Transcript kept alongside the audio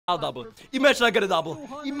I'll double. Imagine I get a double.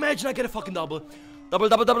 Imagine I get a fucking double. Double,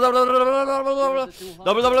 double, double, double, double, double, double,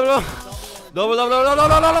 double, double, double, double, double,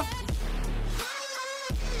 double, double.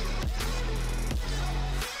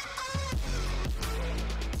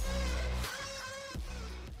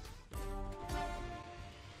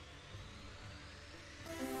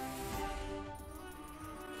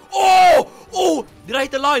 Oh! Oh! Did I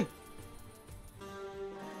hit the line?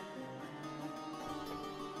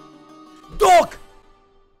 Dog!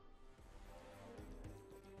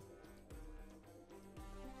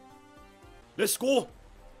 Let's go!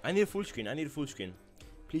 I need a full screen. I need a full screen.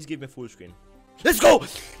 Please give me a full screen. Let's go!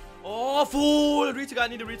 Oh, full retake. I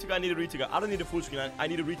need a retake. I need a retake. I don't need a full screen. I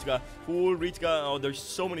need a retake. Full retake. Oh, there's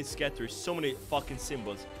so many scatters. So many fucking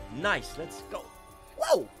symbols. Nice. Let's go.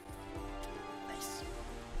 Whoa! Nice.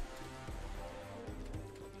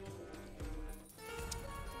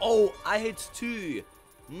 Oh, I hit 2.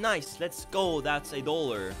 Nice. Let's go. That's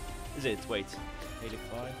 $1. Is it? Wait.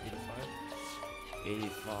 85.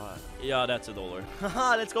 85. Yeah, that's $1.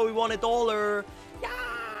 Haha, let's go. We won $1. Yeah!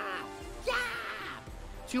 Yeah!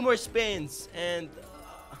 2 more spins. And...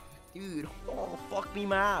 dude, oh, fuck me,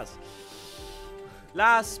 my ass.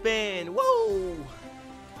 Last spin. Whoa!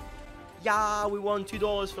 Yeah, we won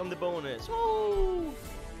 $2 from the bonus. Whoa!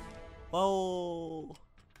 Whoa!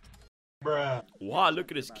 Bruh. Wow,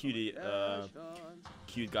 look at this cutie,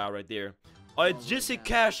 cute guy right there. Oh, it's just a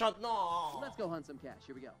cash hunt. No! Let's go hunt some cash.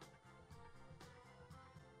 Here we go.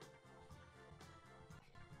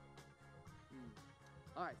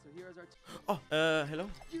 Alright, so here is our... oh, hello?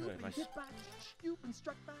 You've Nice. hit back, you've been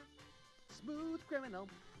struck back. Smooth criminal.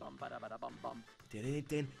 Bum ba da ba da bum bum.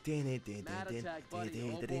 Mad attack,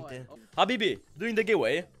 buddy. Oh boy. Oh. Habibi, doing the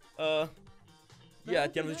giveaway. Yeah,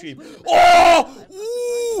 at the end of the stream. Oh!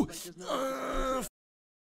 Ooh!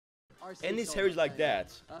 And his hair is like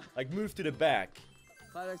that. Like, move to the back.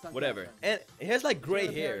 Whatever. And he has like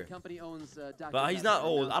gray hair. But he's not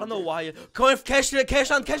old. I don't know why. Come on, cash on,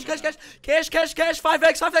 cash, 5x,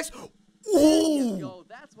 5x. Ooh!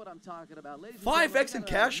 That's what I'm talking about. 5x and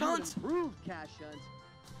cash hunt?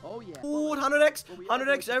 Oh yeah. Ooh, 100x,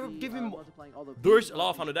 100x. Ever give him? There's a lot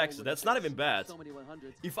of 100x's. That's not even bad.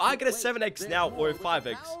 If I get a 7x now or a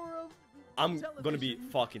 5x, I'm gonna be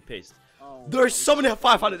fucking pissed. There's so many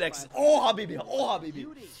 500x's. Oh Habibi, oh Habibi.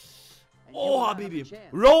 Oh, Habibi.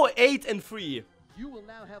 Row 8 and 3.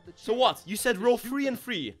 So what? You said row 3 and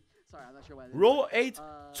 3. Sorry, I'm not sure why. Row 8,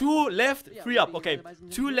 2 left, 3 up. Okay,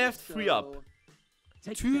 2 left, 3 up.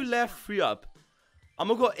 2 left, 3 up. I'm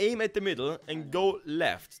gonna go aim at the middle and go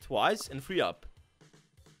left twice and 3 up.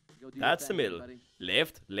 That's the middle.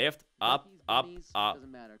 Left, left, up, up, up,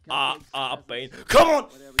 up, pain. Come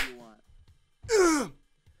on!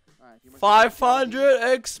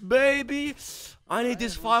 500x, baby! I need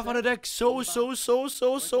this 500x so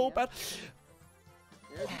bad.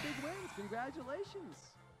 There's a big win. Congratulations.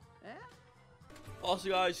 Eh? Also,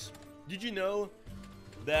 guys, did you know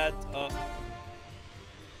that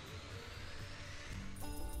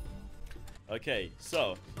okay,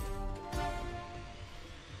 so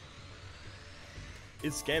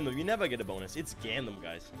it's Gandom. You never get a bonus. It's Gandom,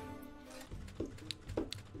 guys.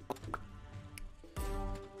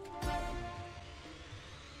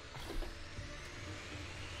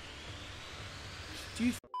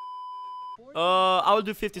 I will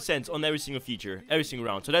do 50 cents on every single feature, every single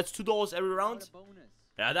round. So that's $2 every round.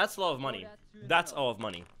 Yeah, that's a lot of money. That's a lot of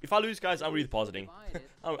money. If I lose, guys, I'm really positing.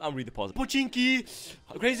 I'm really positive. Pochinki,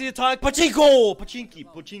 crazy attack, pachinko,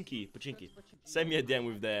 pachinki. Send me a DM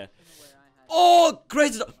with the. Oh,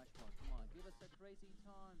 crazy.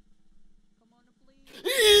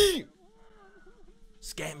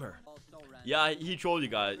 Scammer. Yeah, he trolled you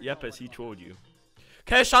guys. Yepes, he trolled you.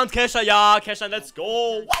 Cash hunt, yeah, cash hunt, let's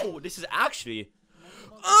go. Wow, this is actually.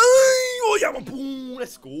 Oh, yeah, boom,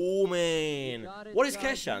 let's go, man. What is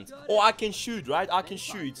cash hunt? Oh, I can shoot, right? I can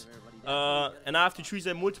shoot. And I have to choose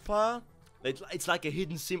a multiplier. It's like a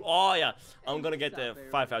hidden sim. Oh, yeah. I'm gonna get the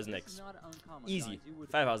 5000x. Easy.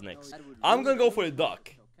 5000x. I'm gonna go for the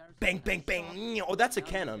duck. Bang, bang, bang. Oh, that's a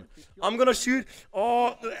cannon. I'm gonna shoot.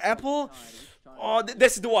 Oh, the apple. Oh,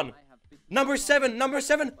 this is the one. Number 7.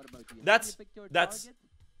 That's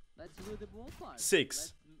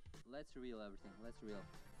 6. Let's reveal everything. Let's reveal.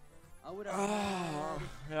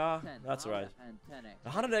 Yeah, that's right. The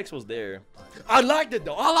 100x was there. I liked it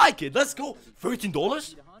though. I like it. Let's go.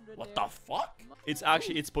 $13? What the fuck? It's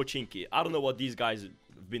Pochinki. I don't know what these guys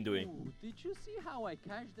have been doing. Ooh, did you see how I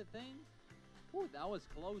cashed the thing? Ooh, that was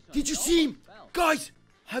close. Did you see him? Guys,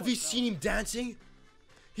 have you seen him dancing?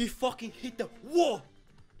 He fucking hit the whoa.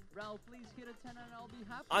 Ralph, please hit a 10 and I'll be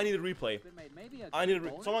happy. I need a replay. I need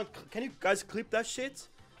a someone. Can you guys clip that shit?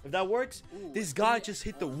 If that works, Ooh, this guy just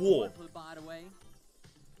hit the wall. Flip, by the way.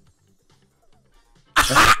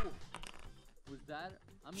 Was that?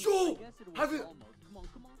 I mean, Yo, I guess it was have you- almost. Come on,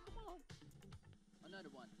 come on, come on. Another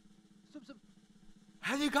one. Sup.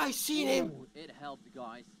 Have you guys seen him? Ooh, it helped,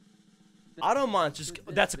 guys. I don't mind. Just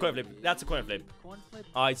that's a coin flip. That's a coin flip. Coin flip.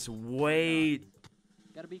 It's way.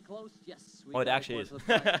 Gotta be close. Yes. Oh, it actually is.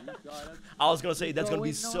 I was gonna say that's gonna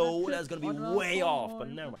be way off, but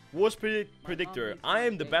never mind. Worst predictor. I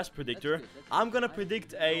am the best predictor. I'm gonna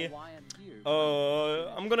predict a.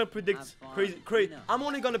 I'm gonna predict crazy. I'm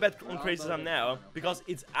only gonna bet on crazy time now because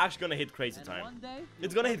it's actually gonna hit crazy time.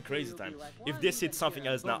 It's gonna hit crazy time. If this hits something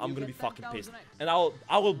else now, I'm gonna be fucking pissed, and I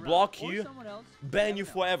will block you, ban you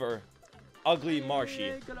forever. Ugly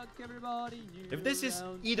Marshy. If this is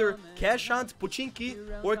either cash hunt, pochinki,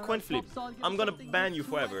 or coin flip, I'm gonna ban you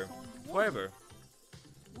forever. Forever.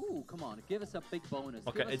 Ooh, come on, give us a big bonus.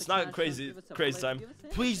 Okay, it's not crazy time.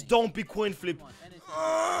 Please don't be coin flip. Ooh,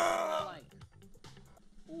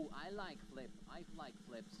 I like flip. I like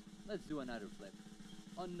flips. Let's do another flip.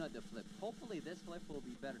 Another flip. Hopefully this flip will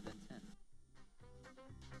be better than 10.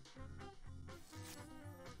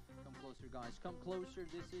 Closer, guys, come closer.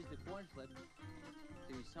 This is the coin flip.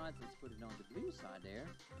 Two sides. Let's put it on the blue side there.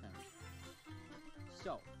 Okay.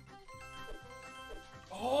 So.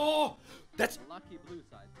 Oh, that's lucky blue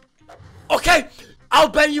side. Okay. I'll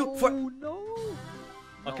ban you for. Oh no!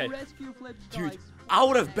 Okay. No rescue flips, dude, guys. I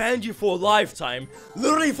would have banned you for a lifetime.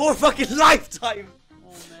 Literally for a fucking lifetime. Oh,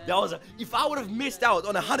 man. That was if I would have missed out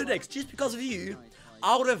on 100x just because of you,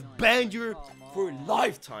 I would have banned you for a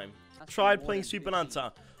lifetime. Try playing Super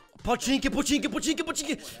Nanta. Pochinki.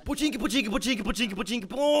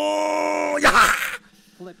 Oh, yeah.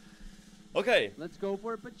 Flip. Okay. Let's go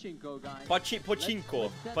for a pachinko, guys.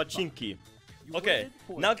 Pochinki. Okay.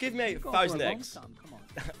 Now give me 1000x.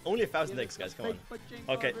 Only 1000x, guys. Come on.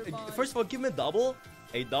 Okay. First of all, give me a double.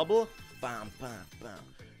 A double. Bam, bam, bam.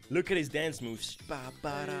 Look at his dance moves. Welcome,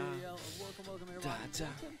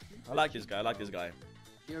 I like this guy.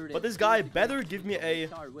 But this guy better give me a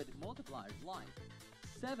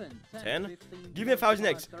 10. Give me a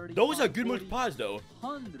 1000x. Those are good multipliers though.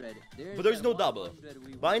 But there's no double.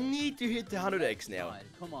 But I need to hit the 100x now.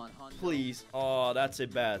 Please. Oh, that's a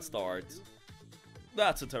bad start.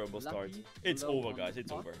 That's a terrible start. It's over, guys.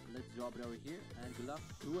 It's over. Let's drop it over here and good luck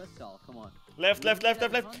to SL. Come on. Left.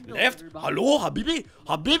 Hello, Habibi.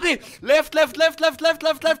 Left.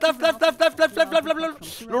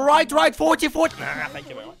 Right. 40. Nah, thank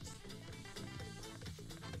you very much.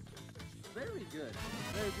 Very good.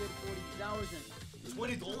 Very good. 40,000.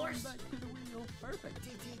 $20? Back to the wheel. Perfect.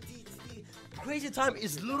 Crazy Time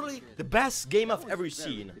is literally the best game I've ever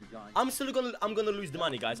seen. I'm gonna lose the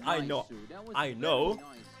money, guys. I know,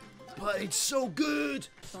 but it's so good.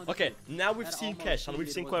 Okay, now we've seen cash and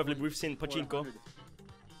we've seen coin flip, we've seen pachinko.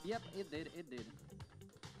 Yep, it did.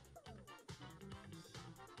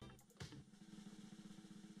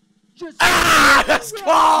 Let's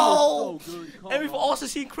go! And we've also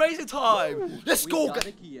seen Crazy Time. Let's go, got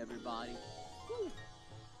a key, everybody.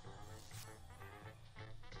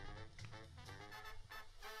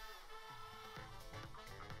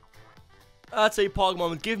 That's a Pog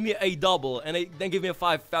moment. Give me a double and then give me a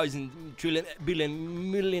 5,000 trillion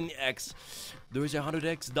billion million X. There's a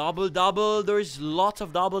 100x double. There's lots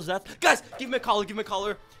of doubles. That guys, give me a color.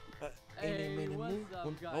 Hey, what's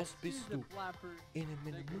up, guys? Here's the flapper, the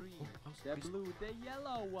green, the blue, the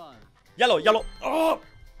yellow one. Yellow. Oh!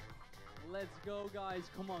 Let's go, guys.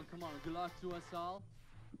 Come on. Good luck to us all.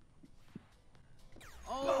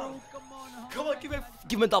 Oh, come on, give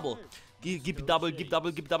me a double. Give double.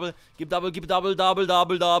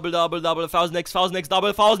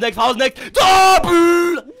 1000x,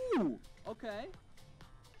 double. Ooh, okay.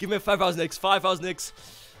 Give me 5000x,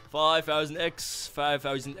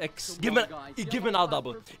 5000x. Give me another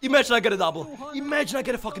double. Imagine I get a double. Imagine I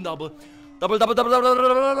get a fucking double. Double. Fuck.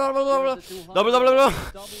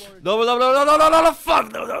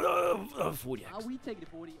 No. 40x. We take the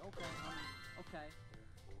 40. Okay.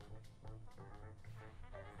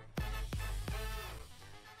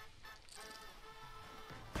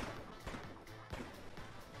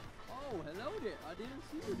 Oh, hello there. I didn't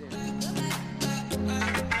see you there.